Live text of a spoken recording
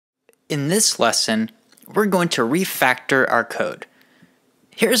In this lesson, we're going to refactor our code.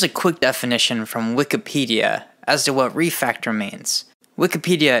 Here's a quick definition from Wikipedia as to what refactor means.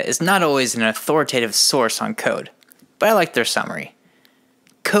 Wikipedia is not always an authoritative source on code, but I like their summary.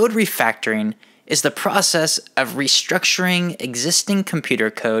 Code refactoring is the process of restructuring existing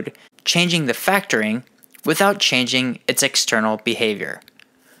computer code, changing the factoring without changing its external behavior.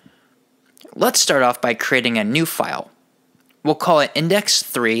 Let's start off by creating a new file. We'll call it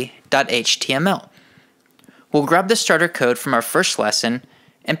index3.html. We'll grab the starter code from our first lesson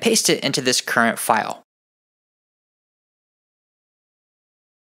and paste it into this current file.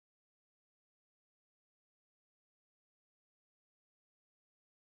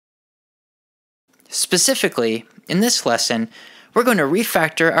 Specifically, in this lesson, we're going to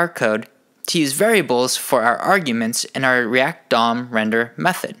refactor our code to use variables for our arguments in our React DOM render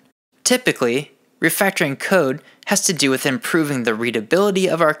method. Typically, refactoring code has to do with improving the readability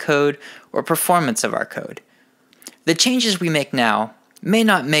of our code or performance of our code. The changes we make now may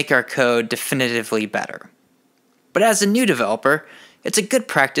not make our code definitively better. But as a new developer, it's a good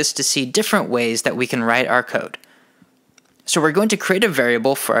practice to see different ways that we can write our code. So we're going to create a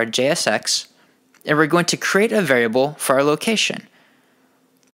variable for our JSX, and we're going to create a variable for our location.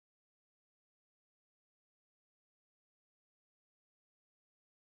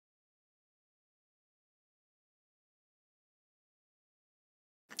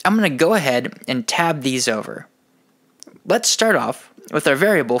 I'm going to go ahead and tab these over. Let's start off with our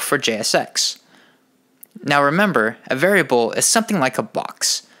variable for JSX. Now remember, a variable is something like a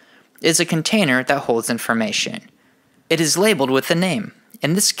box. It is a container that holds information. It is labeled with a name,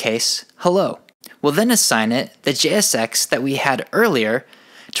 in this case, hello. We'll then assign it the JSX that we had earlier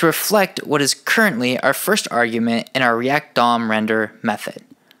to reflect what is currently our first argument in our React DOM render method.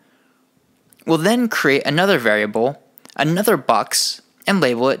 We'll then create another variable, another box, and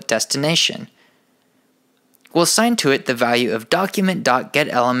label it destination. We'll assign to it the value of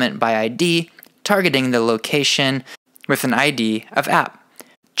document.getElementById, targeting the location with an ID of app,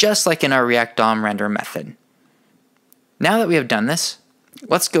 just like in our React DOM render method. Now that we have done this,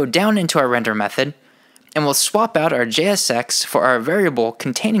 let's go down into our render method, and we'll swap out our JSX for our variable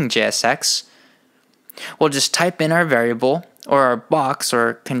containing JSX. We'll just type in our variable, or our box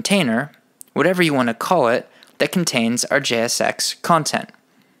or container, whatever you want to call it, that contains our JSX content.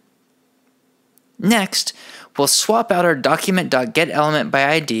 Next, we'll swap out our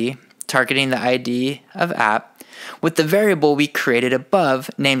document.getElementById, targeting the ID of app, with the variable we created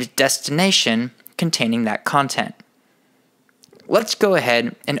above named destination containing that content. Let's go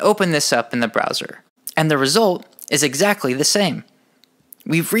ahead and open this up in the browser, and the result is exactly the same.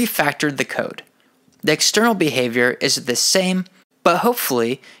 We've refactored the code. The external behavior is the same, but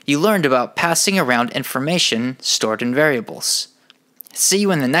hopefully you learned about passing around information stored in variables. See you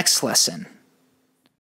in the next lesson.